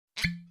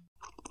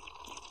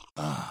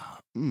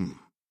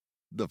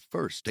The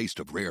first taste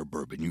of rare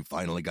bourbon you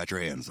finally got your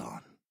hands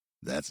on.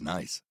 That's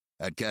nice.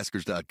 At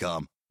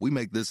Caskers.com, we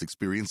make this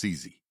experience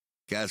easy.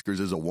 Caskers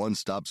is a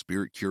one-stop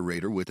spirit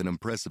curator with an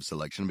impressive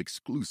selection of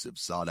exclusive,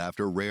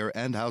 sought-after, rare,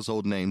 and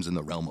household names in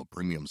the realm of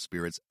premium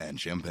spirits and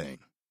champagne.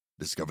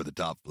 Discover the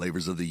top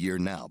flavors of the year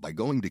now by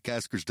going to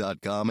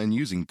Caskers.com and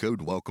using code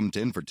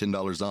WELCOME10 for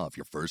 $10 off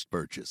your first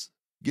purchase.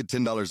 Get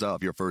 $10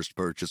 off your first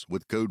purchase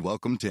with code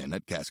WELCOME10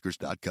 at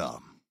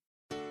Caskers.com.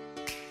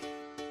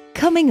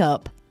 Coming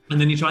up. And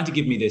then he tried to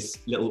give me this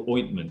little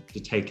ointment to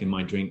take in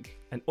my drink.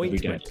 An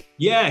ointment?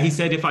 Yeah, he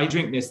said if I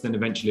drink this, then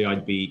eventually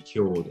I'd be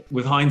cured.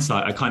 With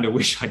hindsight, I kind of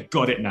wish I'd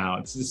got it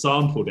now.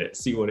 Sampled it,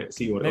 see what it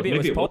Maybe it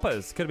was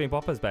poppers. Could have been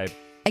poppers, babe.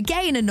 A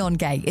Gay and a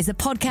Non-Gay is a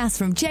podcast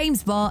from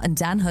James Barr and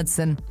Dan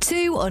Hudson.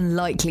 Two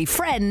unlikely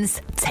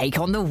friends take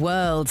on the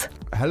world.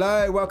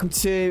 Hello, welcome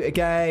to A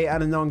Gay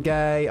and a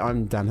Non-Gay.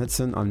 I'm Dan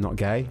Hudson, I'm not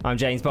gay. I'm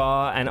James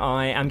Barr and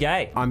I am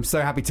gay. I'm so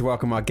happy to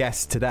welcome our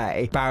guest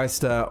today,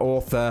 barrister,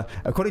 author.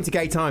 According to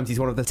Gay Times, he's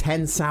one of the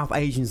 10 South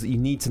Asians that you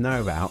need to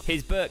know about.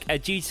 His book, A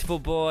Dutiful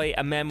Boy,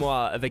 a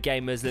memoir of a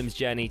gay Muslim's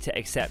journey to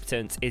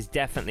acceptance, is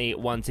definitely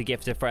one to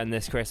gift a friend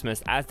this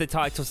Christmas. As the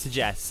title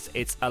suggests,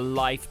 it's a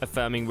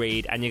life-affirming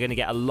read and you're going to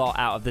get a lot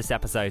out of this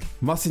episode.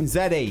 Mohsin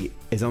Zaidi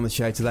is on the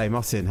show today.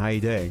 Mohsin, how are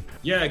you doing?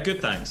 Yeah,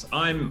 good, thanks.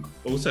 I'm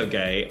also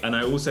gay, and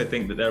I also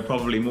think that there are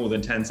probably more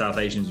than 10 South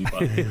Asians you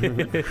find.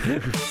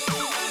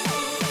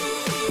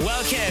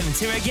 Welcome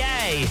to A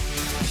Gay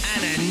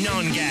and a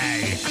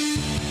Non-Gay.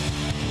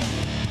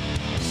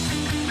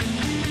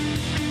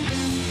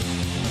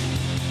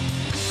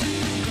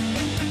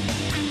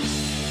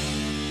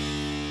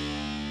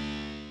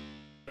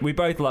 We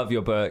both love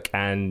your book,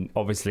 and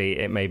obviously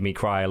it made me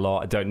cry a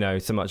lot. I don't know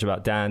so much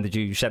about Dan. Did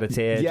you shed a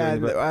tear?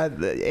 Yeah,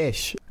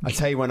 ish. I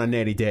tell you when I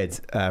nearly did,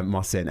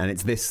 Mohsin, and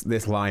it's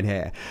this line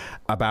here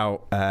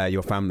about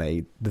your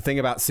family. The thing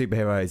about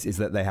superheroes is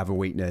that they have a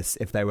weakness.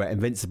 If they were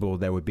invincible,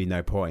 there would be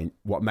no point.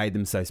 What made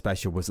them so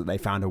special was that they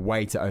found a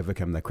way to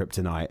overcome their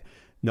kryptonite.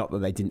 Not that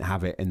they didn't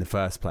have it in the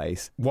first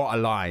place. What a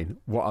line.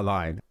 What a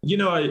line. You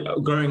know,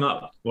 growing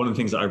up, one of the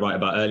things that I write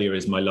about earlier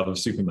is my love of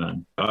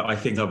Superman. I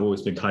think I've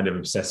always been kind of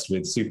obsessed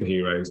with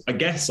superheroes, I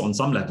guess on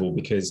some level,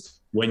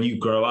 because when you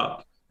grow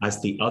up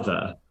as the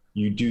other,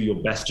 you do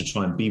your best to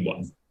try and be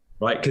one,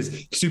 right? Because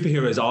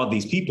superheroes are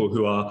these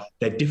people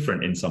they're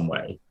different in some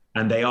way.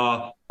 And they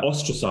are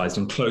ostracized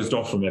and closed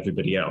off from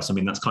everybody else. I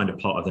mean, that's kind of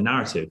part of the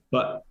narrative,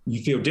 but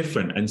you feel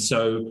different. And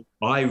so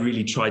I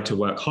really tried to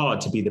work hard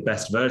to be the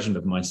best version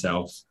of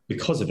myself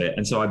because of it.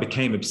 And so I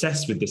became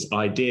obsessed with this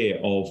idea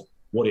of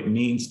what it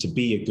means to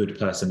be a good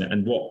person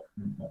and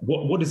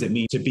what does it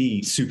mean to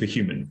be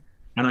superhuman?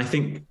 And I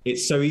think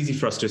it's so easy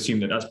for us to assume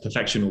that that's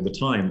perfection all the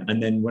time.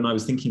 And then when I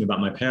was thinking about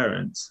my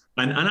parents,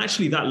 and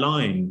actually that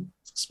line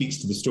speaks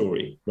to the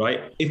story,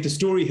 right? If the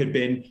story had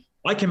been,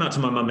 I came out to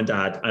my mum and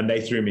dad and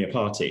they threw me a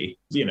party,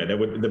 you know,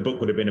 the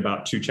book would have been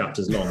about 2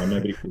 chapters long and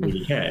nobody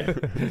really cared.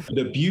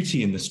 The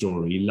beauty in the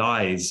story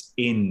lies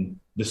in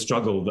the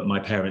struggle that my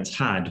parents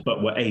had,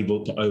 but were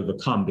able to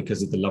overcome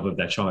because of the love of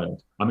their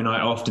child. I mean, I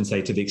often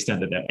say, to the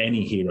extent that there are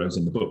any heroes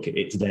in the book,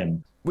 it's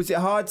them. Was it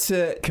hard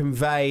to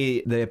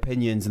convey the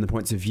opinions and the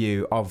points of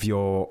view of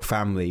your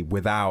family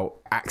without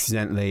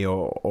accidentally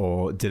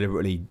or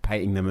deliberately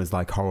painting them as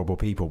like horrible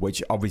people,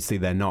 which obviously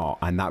they're not,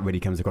 and that really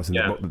comes across in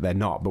the book that they're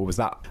not, but was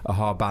that a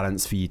hard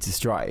balance for you to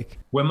strike?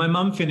 When my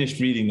mum finished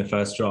reading the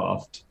first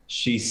draft,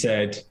 she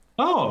said,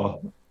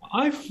 "Oh,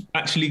 I've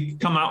actually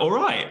come out all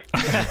right."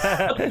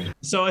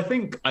 So I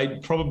think I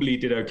probably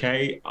did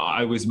okay.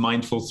 I was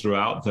mindful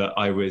throughout that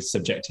I was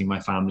subjecting my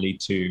family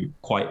to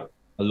quite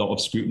a lot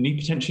of scrutiny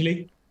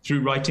potentially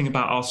through writing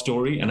about our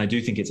story. And I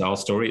do think it's our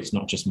story. It's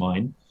not just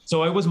mine.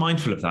 So I was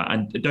mindful of that.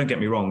 And don't get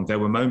me wrong, there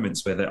were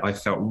moments where I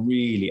felt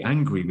really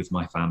angry with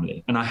my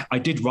family. And I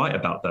did write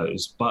about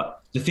those.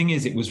 But the thing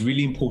is, it was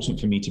really important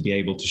for me to be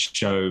able to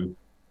show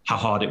how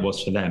hard it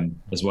was for them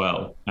as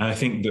well. And I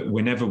think that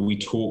whenever we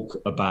talk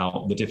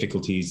about the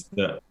difficulties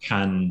that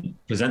can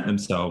present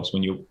themselves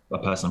when you're a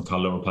person of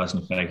color or a person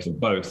of faith or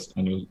both,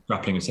 and you're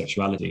grappling with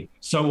sexuality,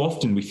 so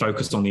often we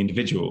focus on the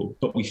individual,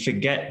 but we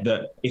forget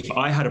that if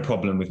I had a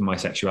problem with my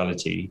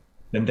sexuality,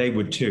 then they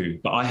would too.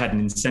 But I had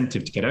an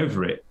incentive to get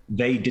over it.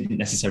 They didn't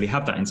necessarily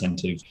have that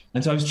incentive.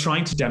 And so I was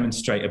trying to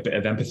demonstrate a bit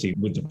of empathy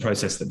with the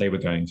process that they were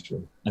going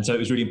through. And so it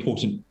was really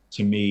important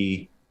to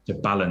me to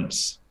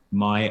balance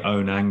my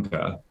own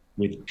anger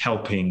with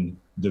helping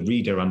the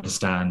reader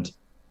understand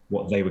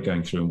what they were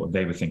going through and what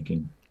they were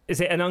thinking. Is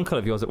it an uncle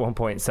of yours at one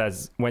point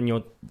says, when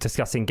you're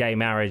discussing gay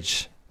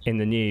marriage in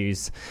the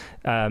news,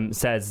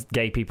 says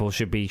gay people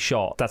should be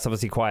shot? That's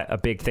obviously quite a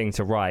big thing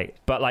to write,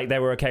 but like they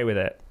were okay with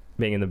it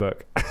being in the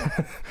book.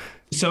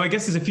 So I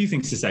guess there's a few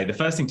things to say. The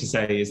first thing to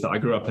say is that I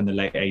grew up in the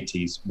late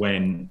 80s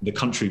when the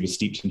country was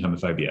steeped in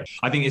homophobia.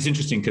 I think it's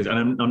interesting because,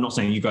 and I'm not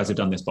saying you guys have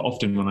done this, but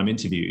often when I'm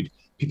interviewed,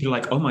 people are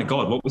like, oh my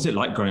God, what was it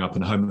like growing up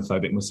in a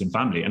homophobic Muslim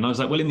family? And I was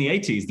like, well, in the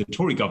 80s, the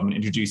Tory government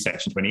introduced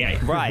Section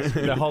 28. Right,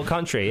 the whole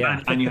country,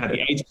 yeah. And you had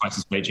the AIDS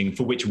crisis raging,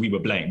 for which we were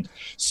blamed.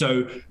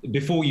 So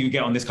before you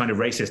get on this kind of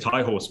racist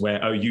high horse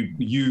where, oh,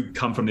 you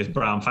come from this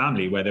brown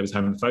family where there was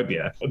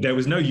homophobia, there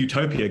was no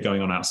utopia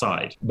going on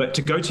outside. But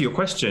to go to your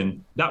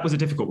question, that was a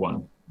difficult one.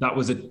 That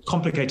was a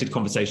complicated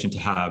conversation to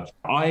have.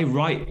 I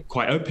write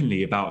quite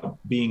openly about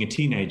being a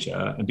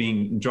teenager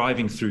and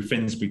driving through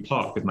Finsbury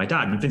Park with my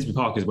dad. And Finsbury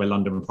Park is where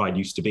London Pride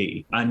used to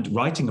be. And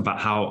writing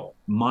about how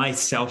my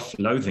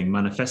self-loathing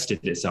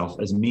manifested itself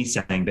as me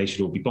saying they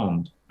should all be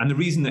bombed. And the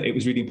reason that it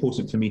was really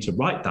important for me to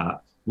write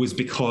that was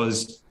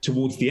because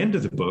towards the end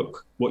of the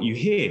book, what you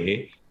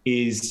hear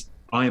is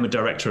I am a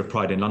director of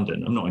Pride in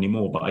London. I'm not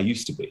anymore, but I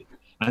used to be.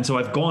 And so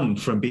I've gone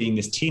from being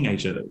this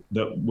teenager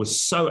that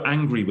was so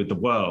angry with the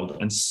world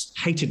and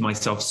hated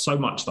myself so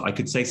much that I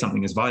could say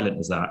something as violent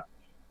as that,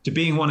 to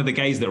being one of the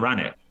gays that ran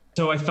it.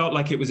 So I felt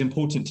like it was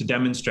important to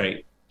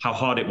demonstrate how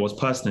hard it was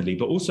personally,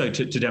 but also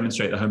to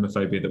demonstrate the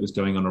homophobia that was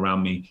going on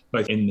around me,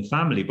 both in the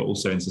family, but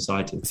also in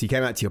society. So you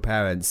came out to your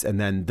parents, and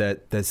then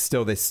there's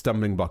still this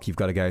stumbling block you've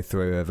got to go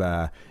through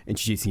of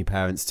introducing your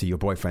parents to your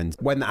boyfriend.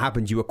 When that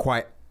happened, you were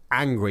quite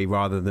angry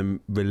rather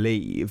than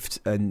relieved,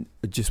 and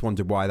just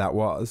wondered why that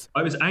was.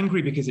 I was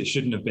angry because it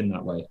shouldn't have been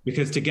that way.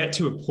 Because to get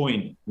to a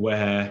point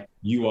where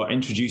you are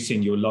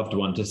introducing your loved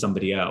one to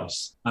somebody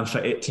else, and for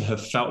it to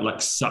have felt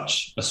like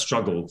such a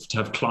struggle, to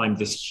have climbed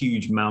this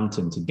huge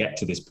mountain to get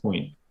to this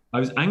point, I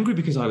was angry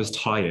because I was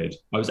tired.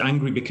 I was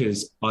angry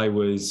because I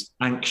was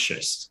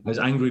anxious. I was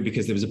angry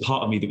because there was a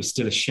part of me that was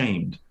still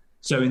ashamed.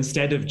 So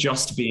instead of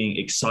just being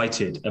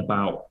excited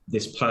about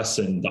this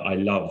person that I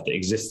love that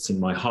exists in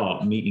my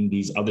heart, meeting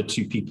these other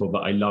two people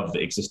that I love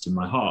that exist in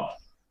my heart,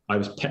 I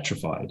was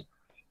petrified.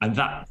 And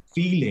that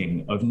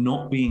feeling of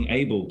not being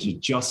able to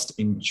just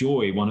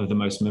enjoy one of the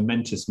most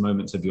momentous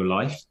moments of your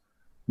life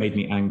made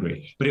me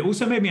angry. But it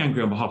also made me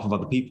angry on behalf of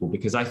other people,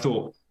 because I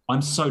thought,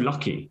 I'm so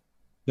lucky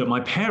that my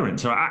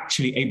parents are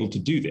actually able to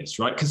do this,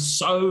 right? Because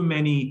so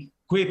many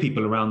queer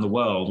people around the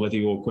world, whether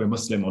you're queer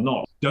Muslim or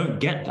not, don't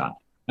get that.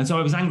 And so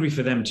I was angry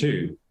for them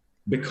too,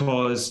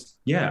 because,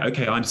 yeah,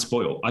 okay, I'm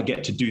spoiled. I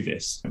get to do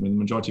this. I mean, the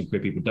majority of queer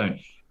people don't.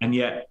 And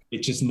yet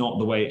it's just not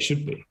the way it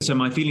should be. So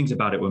my feelings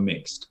about it were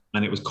mixed,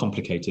 and it was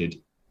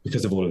complicated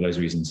because of all of those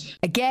reasons.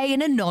 A gay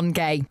and a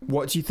non-gay.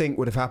 What do you think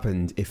would have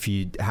happened if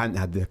you hadn't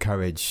had the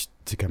courage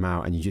to come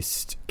out and you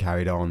just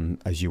carried on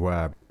as you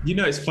were? You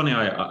know, it's funny.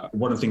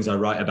 One of the things I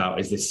write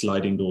about is this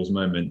sliding doors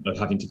moment of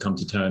having to come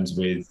to terms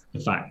with the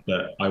fact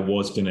that I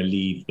was going to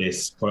leave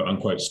this quote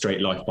unquote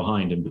straight life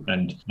behind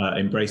and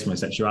embrace my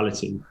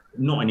sexuality.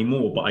 Not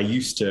anymore, but I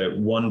used to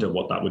wonder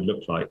what that would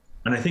look like.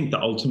 And I think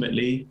that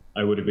ultimately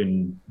I would have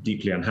been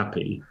deeply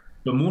unhappy.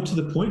 But more to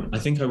the point, I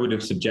think I would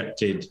have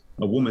subjected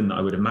a woman that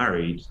I would have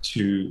married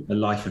to a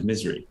life of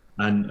misery.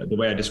 And the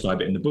way I describe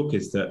it in the book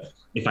is that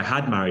if I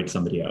had married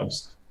somebody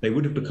else, they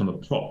would have become a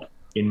prop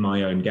in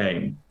my own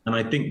game. And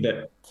I think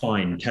that,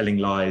 fine, telling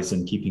lies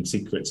and keeping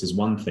secrets is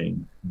one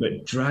thing,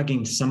 but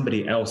dragging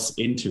somebody else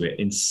into it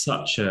in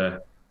such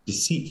a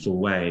deceitful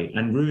way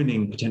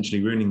and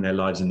potentially ruining their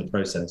lives in the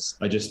process,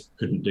 I just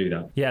couldn't do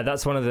that. Yeah,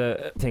 that's one of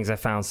the things I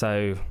found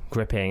so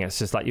gripping. It's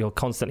just like you're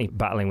constantly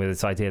battling with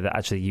this idea that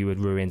actually you would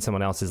ruin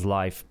someone else's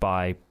life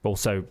by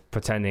also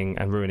pretending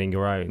and ruining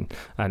your own.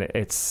 And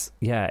it's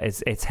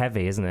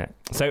heavy, isn't it?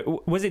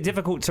 So was it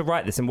difficult to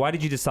write this, and why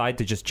did you decide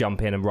to just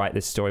jump in and write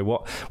this story?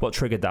 What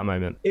triggered that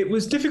moment? It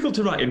was difficult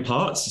to write in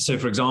parts. So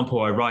for example,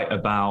 I write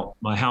about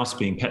my house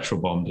being petrol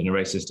bombed in a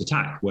racist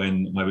attack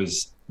when I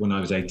was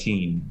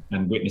 18,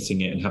 and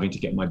witnessing it and having to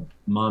get my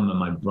mum and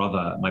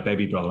my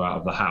baby brother out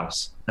of the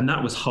house. And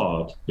that was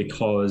hard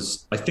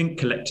because I think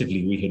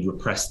collectively we had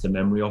repressed the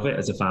memory of it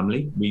as a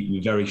family. We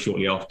very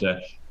shortly after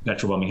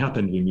petrol bombing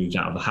happened, we moved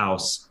out of the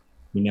house.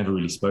 We never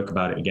really spoke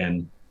about it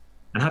again.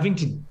 And having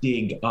to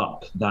dig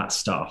up that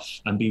stuff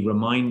and be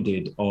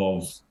reminded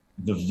of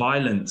the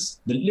violence,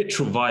 the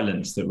literal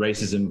violence that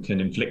racism can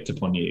inflict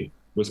upon you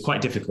was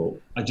quite difficult.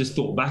 I just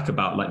thought back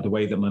about like the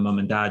way that my mum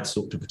and dad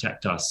sought to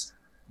protect us.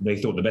 They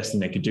thought the best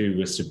thing they could do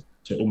was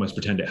to almost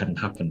pretend it hadn't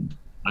happened.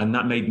 And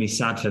that made me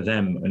sad for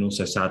them and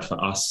also sad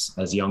for us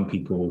as young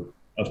people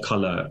of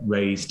colour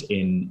raised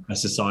in a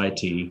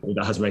society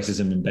that has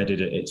racism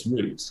embedded at its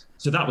roots.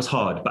 So that was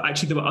hard. But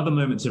actually, there were other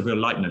moments of real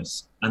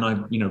lightness. And I,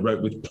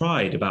 wrote with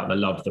pride about the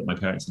love that my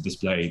parents had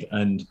displayed.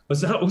 And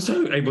was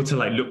also able to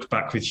look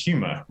back with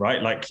humour,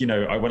 right?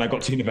 When I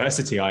got to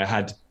university, I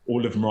had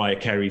all of Mariah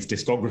Carey's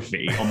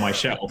discography on my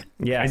shelf.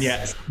 Yes. And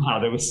yet somehow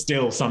there was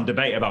still some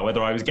debate about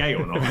whether I was gay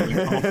or not.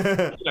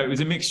 It was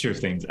a mixture of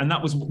things. And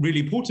that was really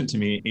important to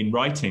me in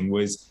writing,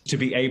 was to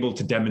be able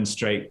to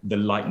demonstrate the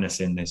lightness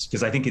in this,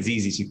 because I think it's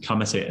easy to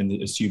come at it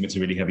and assume it's a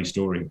really heavy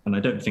story. And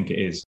I don't think it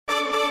is.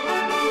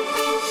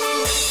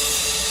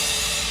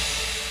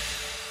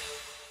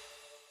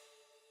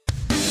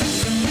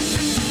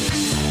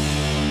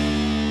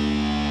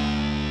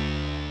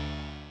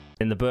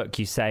 the book,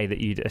 you say that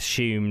you'd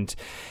assumed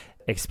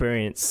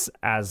experience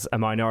as a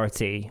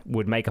minority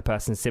would make a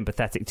person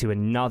sympathetic to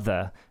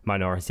another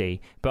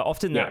minority, but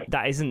often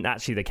that isn't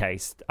actually the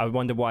case. I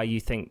wonder why you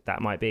think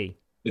that might be.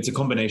 It's a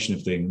combination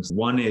of things.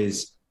 One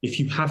is, if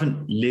you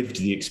haven't lived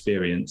the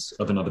experience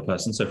of another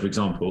person, so for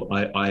example,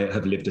 I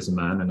have lived as a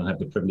man and I have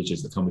the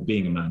privileges that come with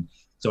being a man,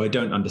 so I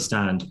don't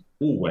understand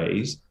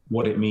always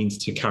what it means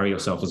to carry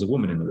yourself as a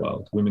woman in the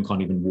world. Women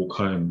can't even walk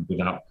home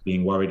without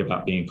being worried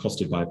about being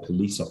accosted by a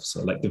police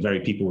officer, like the very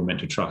people we're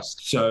meant to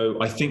trust.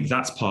 So I think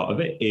that's part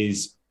of it,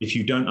 is if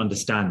you don't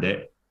understand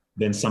it,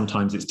 then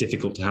sometimes it's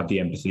difficult to have the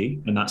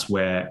empathy. And that's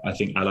where I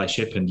think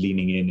allyship and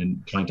leaning in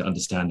and trying to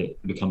understand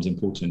it becomes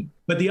important.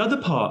 But the other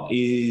part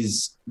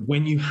is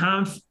when you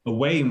have a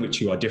way in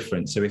which you are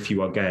different. So if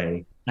you are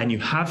gay and you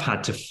have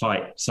had to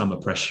fight some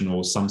oppression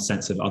or some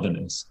sense of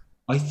otherness,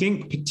 I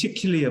think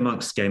particularly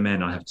amongst gay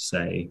men, I have to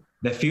say,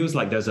 there feels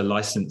like there's a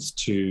license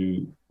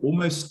to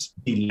almost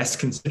be less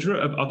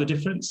considerate of other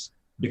difference,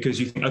 because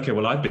you think, okay,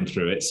 well, I've been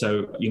through it,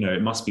 so,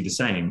 it must be the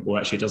same. Or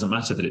actually, it doesn't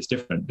matter that it's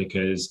different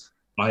because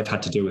I've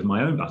had to deal with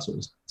my own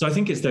battles. So I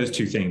think it's those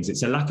two things.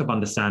 It's a lack of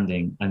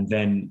understanding and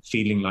then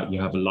feeling like you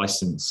have a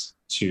license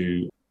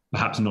to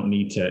perhaps not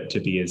need to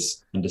be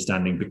as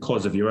understanding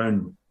because of your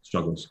own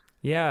struggles.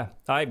 Yeah,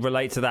 I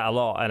relate to that a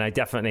lot, and I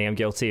definitely am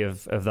guilty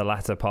of the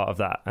latter part of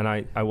that. And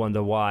I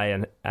wonder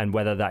why and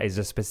whether that is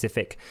a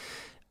specific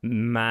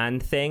man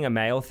thing, a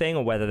male thing,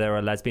 or whether there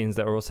are lesbians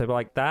that are also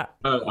like that.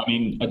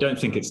 I don't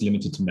think it's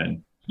limited to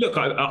men. Look,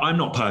 I'm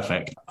not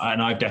perfect,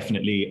 and I've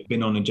definitely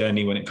been on a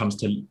journey when it comes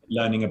to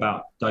learning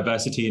about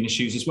diversity and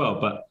issues as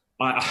well. But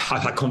I've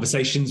had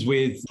conversations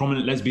with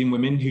prominent lesbian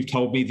women who've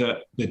told me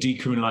that the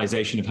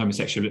decriminalization of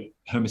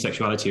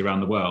homosexuality around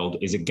the world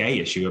is a gay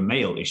issue, a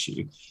male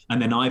issue. And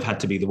then I've had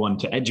to be the one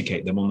to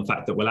educate them on the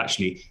fact that, well,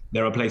 actually,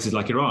 there are places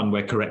like Iran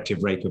where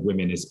corrective rape of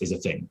women is a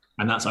thing.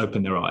 And that's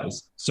opened their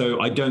eyes. So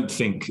I don't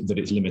think that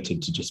it's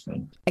limited to just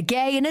men. A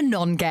gay and a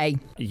non-gay.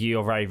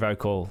 You're very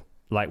vocal,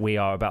 like we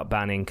are, about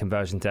banning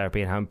conversion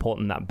therapy and how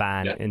important that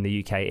ban in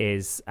the UK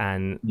is.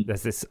 And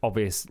there's this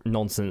obvious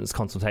nonsense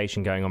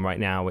consultation going on right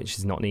now, which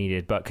is not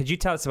needed. But could you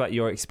tell us about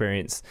your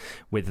experience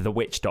with the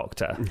witch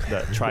doctor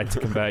that tried to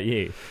convert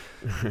you?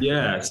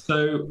 Yeah,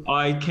 so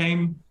I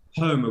came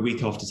home a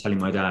week after telling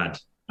my dad,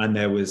 and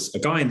there was a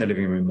guy in the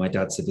living room. My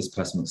dad said, this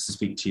person wants to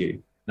speak to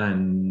you.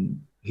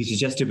 And he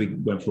suggested we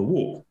went for a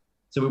walk.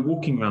 So we're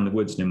walking around the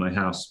woods near my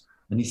house,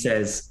 and he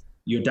says,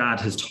 your dad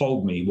has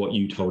told me what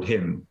you told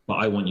him, but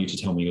I want you to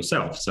tell me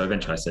yourself. So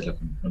eventually I said, look,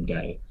 I'm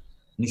gay.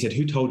 And he said,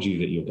 who told you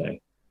that you're gay?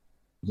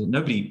 I said,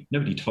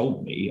 nobody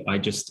told me. I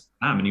just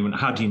am. And he went,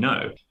 how do you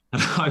know?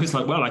 And I was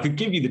like, well, I could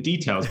give you the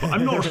details, but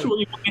I'm not sure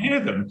you want to hear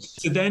them.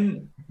 So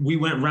then we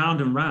went round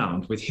and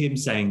round with him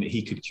saying that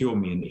he could cure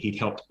me and that he'd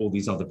helped all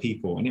these other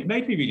people. And it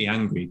made me really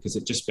angry because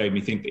it just made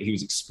me think that he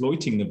was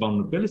exploiting the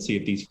vulnerability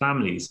of these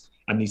families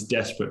and these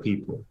desperate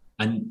people.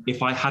 And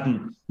if I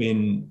hadn't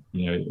been,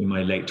 in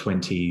my late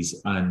 20s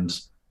and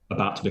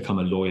about to become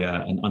a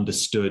lawyer and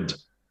understood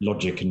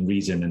logic and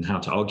reason and how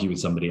to argue with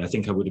somebody, I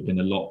think I would have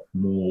been a lot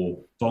more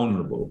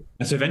vulnerable.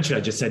 And so eventually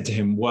I just said to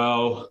him,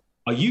 well,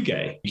 are you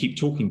gay? You keep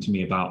talking to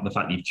me about the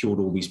fact that you've cured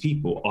all these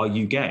people. Are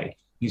you gay?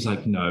 He's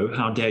like, no,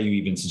 how dare you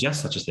even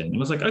suggest such a thing? And I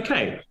was like,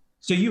 okay,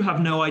 so you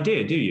have no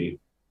idea, do you?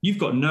 You've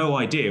got no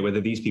idea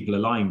whether these people are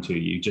lying to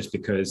you just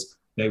because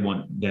they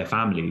want their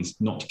families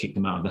not to kick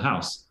them out of the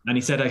house. And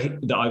he said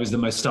that I was the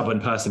most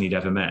stubborn person he'd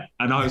ever met.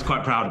 And I was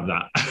quite proud of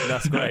that.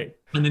 That's great.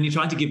 And then he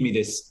tried to give me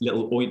this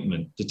little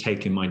ointment to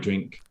take in my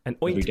drink. An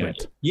ointment? Every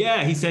day.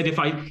 Yeah, he said if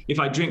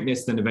I drink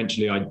this, then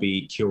eventually I'd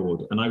be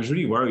cured. And I was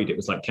really worried it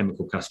was like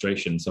chemical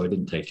castration, so I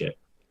didn't take it.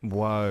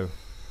 Whoa.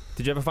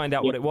 Did you ever find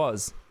out what it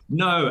was?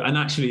 No, and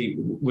actually,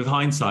 with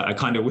hindsight, I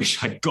kind of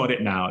wish I'd got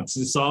it now.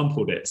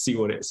 Sampled it, see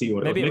what it was.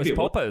 Maybe it was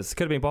poppers.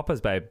 Could have been poppers,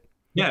 babe.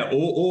 Yeah,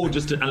 or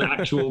just an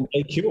actual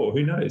cure.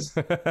 Who knows?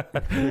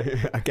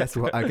 I guess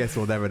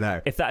we'll never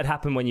know. If that had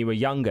happened when you were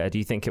younger, do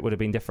you think it would have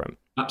been different?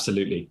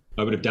 Absolutely.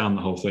 I would have downed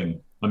the whole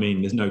thing. I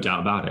mean, there's no doubt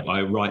about it.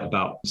 I write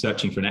about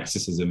searching for an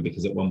exorcism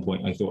because at one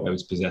point I thought I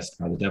was possessed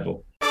by the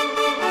devil.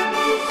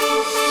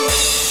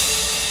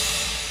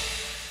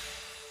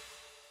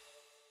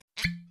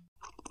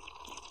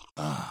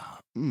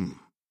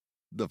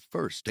 The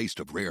first taste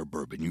of rare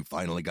bourbon you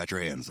finally got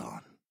your hands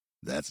on.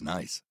 That's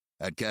nice.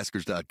 At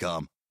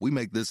Caskers.com, we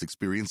make this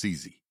experience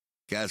easy.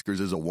 Caskers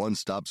is a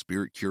one-stop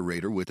spirit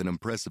curator with an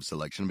impressive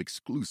selection of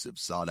exclusive,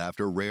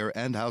 sought-after, rare,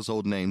 and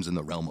household names in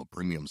the realm of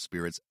premium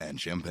spirits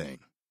and champagne.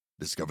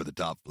 Discover the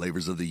top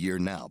flavors of the year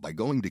now by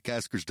going to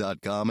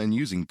Caskers.com and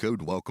using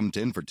code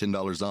WELCOME10 for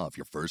 $10 off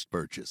your first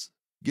purchase.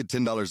 Get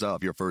 $10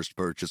 off your first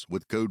purchase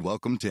with code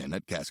WELCOME10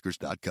 at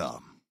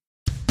Caskers.com.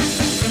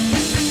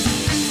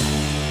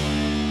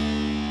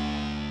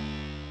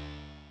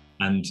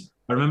 And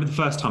I remember the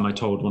first time I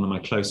told one of my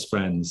close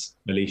friends,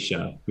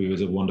 Alicia, who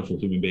was a wonderful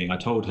human being, I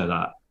told her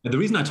that. And the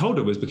reason I told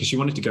her was because she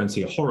wanted to go and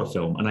see a horror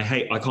film. And I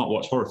can't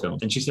watch horror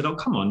films. And she said, oh,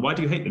 come on, why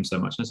do you hate them so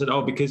much? And I said,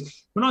 oh,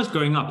 because when I was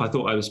growing up, I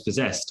thought I was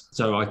possessed.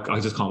 So I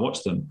just can't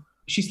watch them.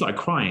 She started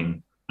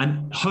crying.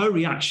 And her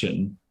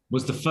reaction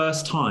was the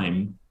first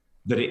time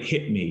that it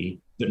hit me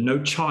that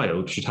no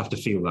child should have to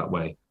feel that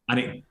way. And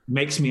it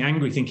makes me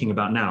angry thinking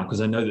about now,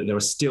 because I know that there are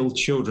still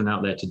children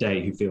out there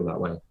today who feel that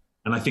way.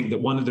 And I think that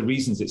one of the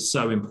reasons it's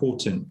so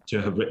important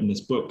to have written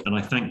this book, and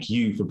I thank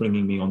you for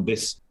bringing me on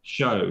this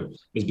show,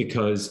 is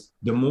because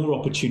the more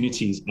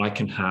opportunities I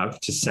can have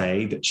to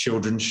say that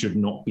children should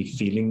not be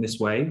feeling this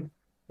way,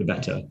 the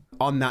better.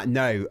 On that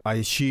note, I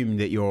assume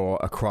that you're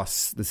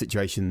across the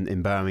situation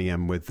in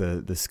Birmingham with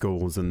the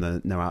schools and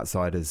the No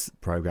Outsiders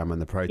programme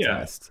and the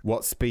protest. Yeah.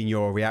 What's been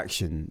your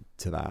reaction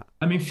to that?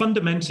 I mean,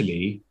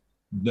 fundamentally,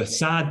 the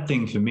sad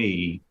thing for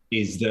me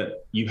is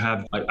that you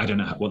have, I don't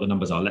know what the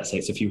numbers are, let's say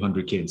it's a few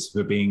hundred kids who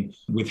are being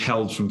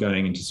withheld from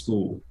going into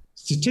school.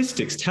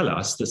 Statistics tell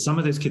us that some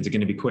of those kids are going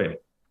to be queer.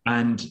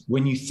 And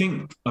when you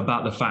think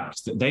about the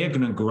fact that they are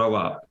going to grow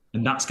up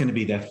and that's going to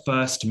be their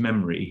first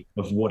memory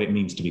of what it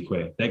means to be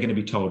queer, they're going to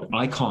be told,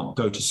 I can't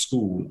go to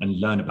school and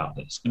learn about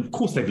this. And of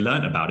course they've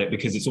learned about it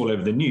because it's all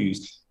over the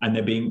news and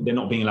they're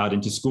not being allowed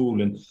into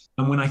school. And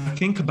when I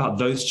think about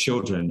those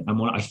children and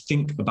when I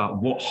think about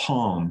what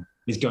harm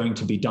is going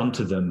to be done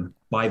to them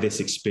by this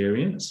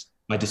experience,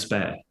 I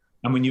despair.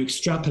 And when you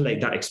extrapolate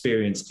that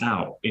experience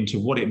out into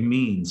what it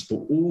means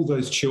for all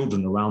those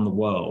children around the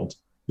world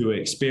who are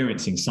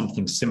experiencing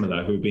something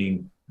similar, who are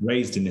being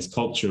raised in this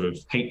culture of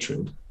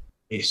hatred,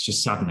 it's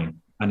just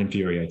saddening and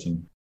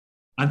infuriating.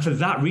 And for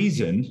that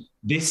reason,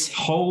 this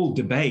whole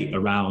debate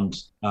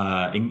around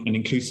an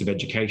inclusive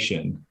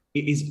education,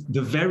 it is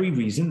the very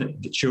reason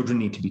that the children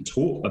need to be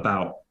taught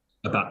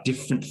about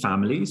different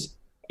families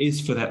is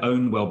for their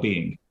own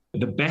well-being.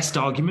 The best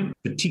argument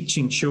for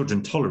teaching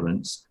children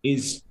tolerance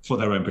is for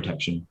their own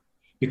protection,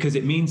 because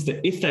it means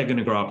that if they're going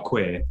to grow up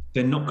queer,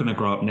 they're not going to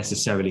grow up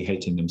necessarily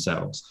hating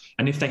themselves.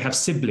 And if they have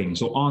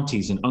siblings or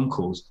aunties and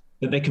uncles,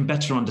 that they can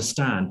better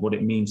understand what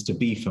it means to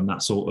be from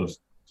that sort of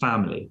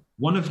family.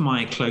 One of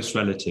my close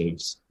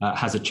relatives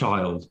has a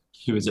child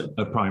who is at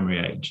a primary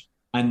age.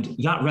 And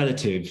that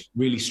relative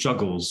really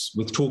struggles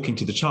with talking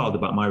to the child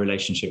about my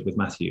relationship with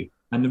Matthew.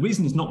 And the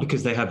reason is not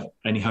because they have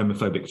any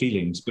homophobic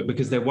feelings, but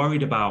because they're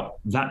worried about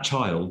that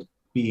child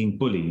being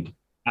bullied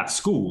at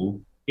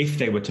school if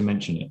they were to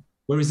mention it.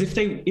 Whereas if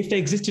they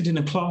existed in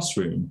a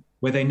classroom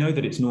where they know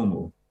that it's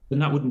normal, then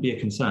that wouldn't be a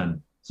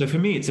concern. So for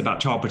me, it's about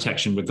child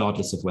protection,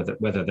 regardless of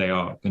whether they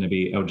are going to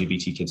be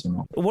LGBT kids or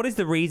not. What is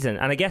the reason?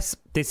 And I guess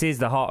this is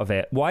the heart of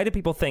it. Why do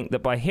people think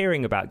that by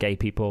hearing about gay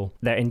people,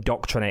 they're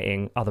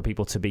indoctrinating other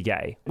people to be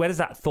gay? Where does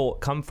that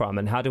thought come from,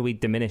 and how do we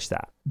diminish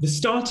that? The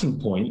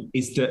starting point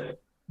is that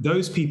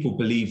those people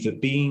believe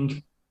that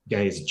being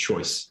gay is a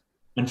choice.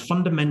 And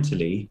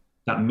fundamentally,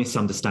 that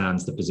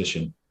misunderstands the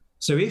position.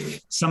 So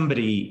if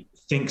somebody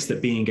thinks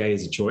that being gay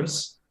is a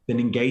choice, then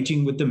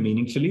engaging with them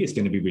meaningfully is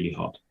going to be really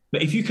hard.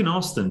 But if you can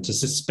ask them to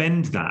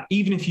suspend that,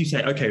 even if you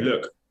say, okay,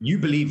 look, you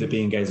believe that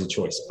being gay is a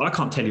choice. I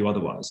can't tell you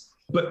otherwise,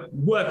 but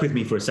work with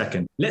me for a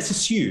second. Let's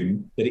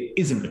assume that it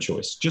isn't a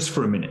choice, just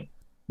for a minute.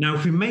 Now,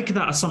 if we make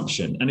that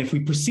assumption and if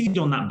we proceed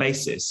on that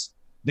basis,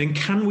 then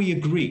can we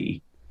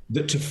agree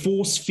that to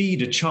force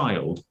feed a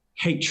child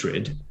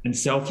hatred and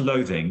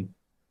self-loathing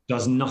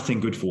does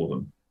nothing good for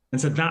them? And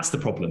so that's the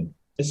problem.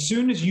 As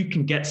soon as you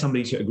can get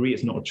somebody to agree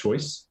it's not a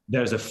choice,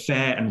 there's a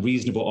fair and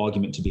reasonable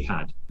argument to be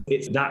had.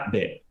 It's that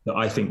bit that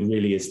I think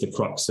really is the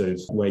crux of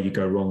where you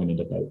go wrong in a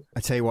debate. I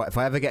tell you what, if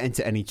I ever get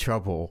into any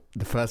trouble,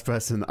 the first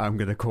person I'm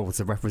going to call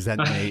to represent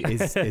me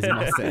is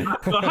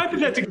Mohsin. Well,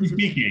 hypothetically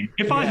speaking,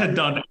 if I had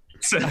done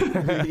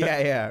it.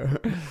 Yeah.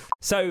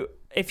 So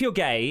if you're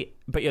gay,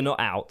 but you're not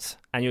out,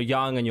 and you're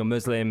young and you're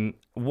Muslim,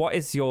 what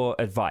is your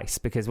advice?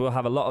 Because we'll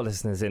have a lot of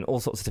listeners in all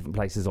sorts of different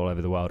places all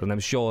over the world, and I'm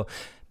sure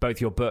both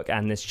your book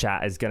and this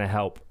chat is going to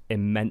help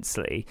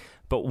immensely.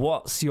 But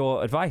what's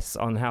your advice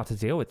on how to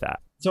deal with that?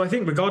 So I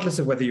think regardless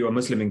of whether you are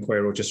Muslim and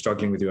queer or just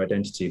struggling with your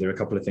identity, there are a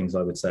couple of things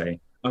I would say.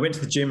 I went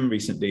to the gym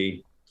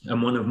recently,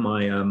 and one of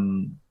my,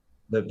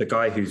 the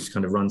guy who's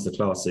kind of runs the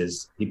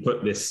classes, he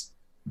put this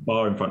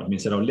bar in front of me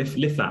and said, oh,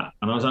 lift that.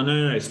 And I was like,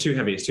 no, it's too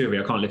heavy,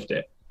 I can't lift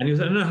it. And he was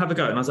like, no, have a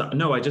go. And I was like,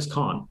 no, I just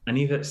can't. And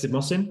he said,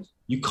 Mohsin,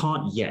 you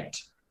can't yet.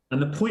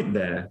 And the point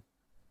there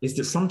is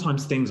that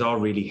sometimes things are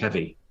really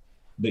heavy,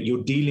 that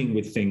you're dealing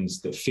with things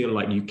that feel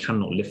like you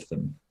cannot lift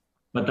them.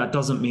 But that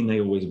doesn't mean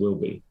they always will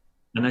be.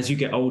 And as you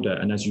get older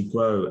and as you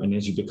grow and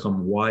as you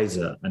become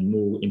wiser and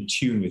more in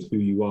tune with who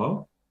you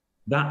are,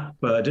 that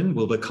burden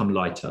will become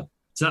lighter.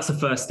 So that's the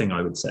first thing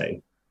I would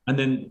say. And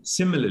then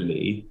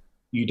similarly,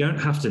 you don't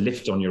have to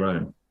lift on your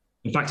own.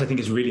 In fact, I think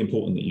it's really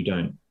important that you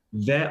don't.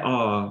 There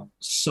are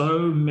so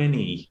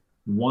many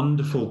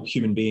wonderful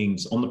human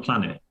beings on the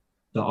planet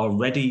that are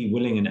ready,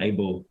 willing, and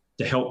able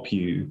to help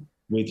you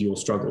with your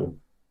struggle.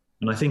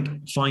 And I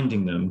think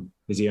finding them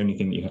is the only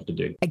thing that you have to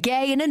do. A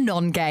gay and a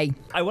non-gay.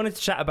 I wanted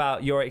to chat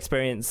about your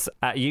experience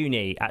at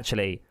uni,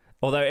 actually,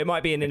 although it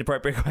might be an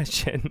inappropriate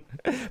question.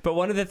 But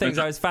one of the things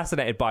I was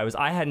fascinated by was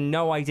I had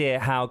no idea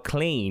how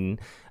clean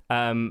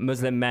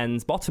Muslim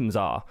men's bottoms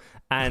are.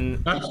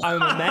 And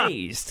I'm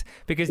amazed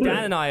because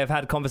Dan and I have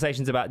had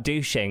conversations about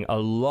douching a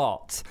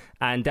lot.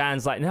 And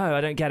Dan's like, no,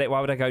 I don't get it.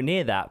 Why would I go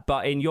near that?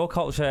 But in your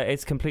culture,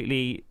 it's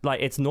completely like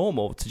it's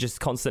normal to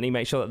just constantly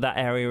make sure that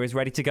area is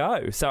ready to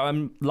go. So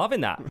I'm loving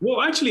that.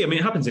 Well, actually, I mean,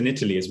 it happens in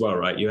Italy as well,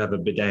 right? You have a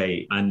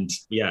bidet. And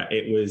yeah,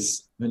 it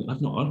was... I mean,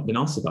 I've not been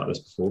asked about this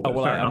before. Oh,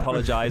 well, I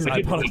apologize. I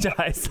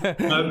apologize.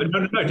 No,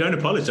 don't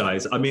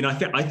apologize. I mean,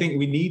 I think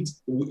we need,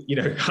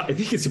 I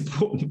think it's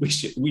important.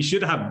 We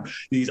should have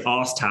these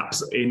arse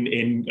taps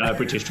in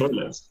British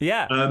toilets.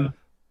 Yeah.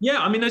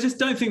 I mean, I just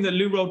don't think that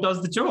loo roll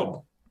does the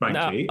job,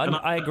 frankly. No,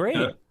 I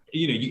agree.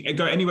 You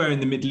go anywhere in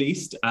the Middle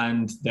East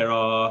and there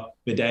are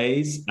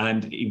bidets,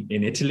 and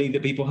in Italy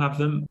that people have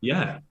them.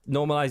 Yeah.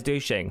 Normalize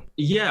douching.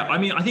 Yeah. I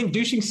mean, I think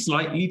douching's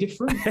slightly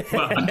different,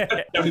 but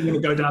I don't really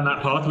want to go down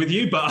that path with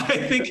you, but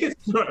I think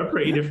it's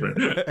pretty different.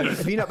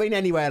 Have you not been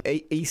anywhere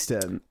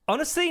Eastern?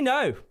 Honestly,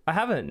 no, I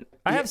haven't.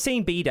 I have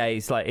seen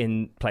bidets like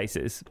in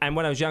places, and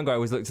when I was younger, I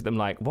always looked at them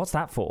like, "What's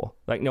that for?"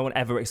 Like, no one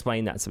ever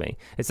explained that to me.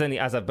 It's only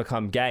as I've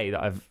become gay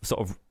that I've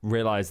sort of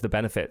realised the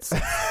benefits.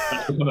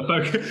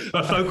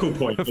 a focal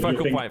point. A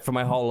focal point for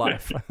my whole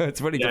life.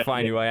 It's really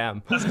defined who I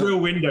am. That's a real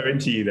window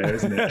into you, there,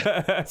 isn't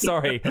it?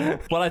 Sorry.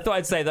 Well, I thought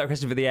I'd save that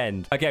question for the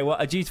end. Okay, well,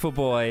 A Dutiful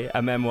Boy,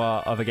 a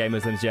memoir of a gay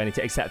Muslim's journey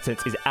to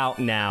acceptance, is out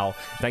now.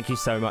 Thank you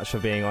so much for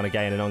being on A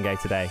Gay and a Non-Gay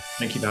today.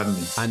 Thank you for having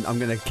me. And I'm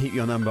going to keep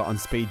your number on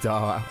speed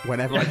dial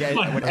whenever I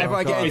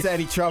get into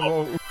any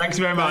trouble. Thanks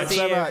very much.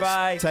 See you.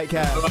 Bye. Take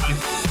care.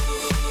 Bye.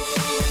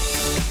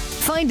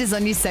 Find us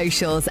on your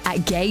socials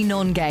at Gay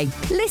Non-Gay.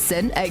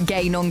 Listen at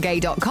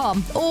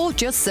gaynongay.com or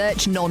just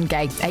search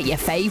Non-Gay at your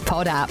fave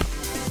pod app.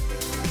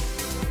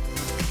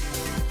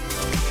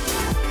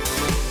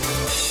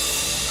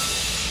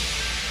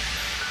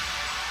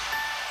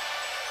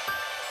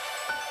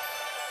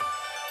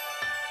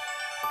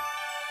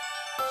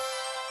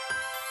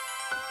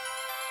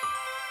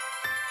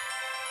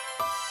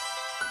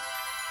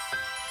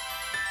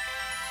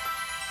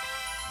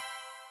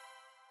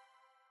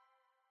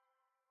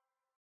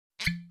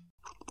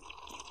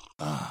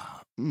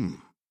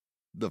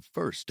 The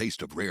first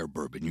taste of rare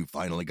bourbon you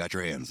finally got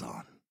your hands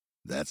on.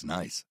 That's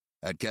nice.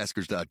 At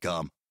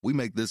Caskers.com, we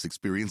make this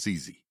experience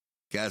easy.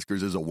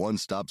 Caskers is a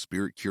one-stop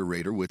spirit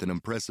curator with an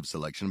impressive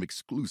selection of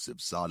exclusive,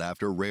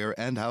 sought-after, rare,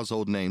 and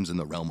household names in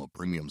the realm of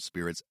premium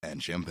spirits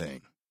and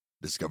champagne.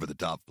 Discover the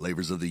top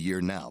flavors of the year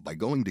now by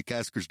going to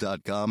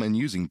Caskers.com and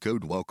using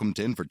code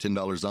WELCOME10 for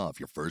 $10 off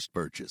your first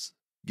purchase.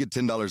 Get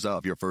 $10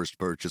 off your first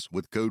purchase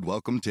with code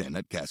WELCOME10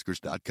 at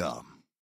Caskers.com.